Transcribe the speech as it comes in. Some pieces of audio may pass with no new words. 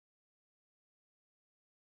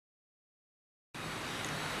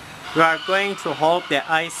We are going to hold the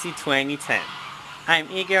IC 2010. I'm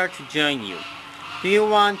eager to join you. Do you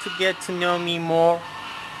want to get to know me more?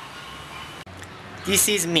 This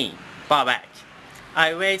is me, Babak.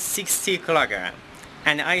 I weigh 60 kg,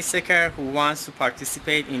 an AIESECer who wants to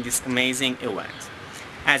participate in this amazing event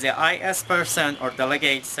as an IS person or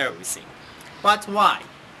delegate servicing. But why?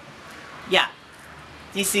 Yeah,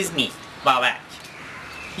 this is me, Babak.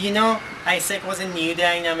 You know, AIESEC was a new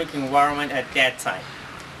dynamic environment at that time,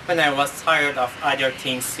 when I was tired of other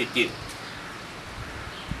things to do.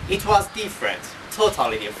 It was different,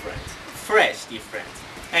 totally different, fresh different.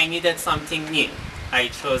 I needed something new. I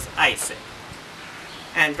chose AIESEC.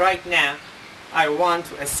 And right now, I want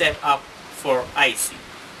to step up for IC.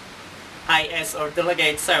 IS or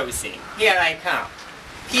delegate servicing. Here I come.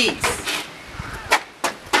 Peace.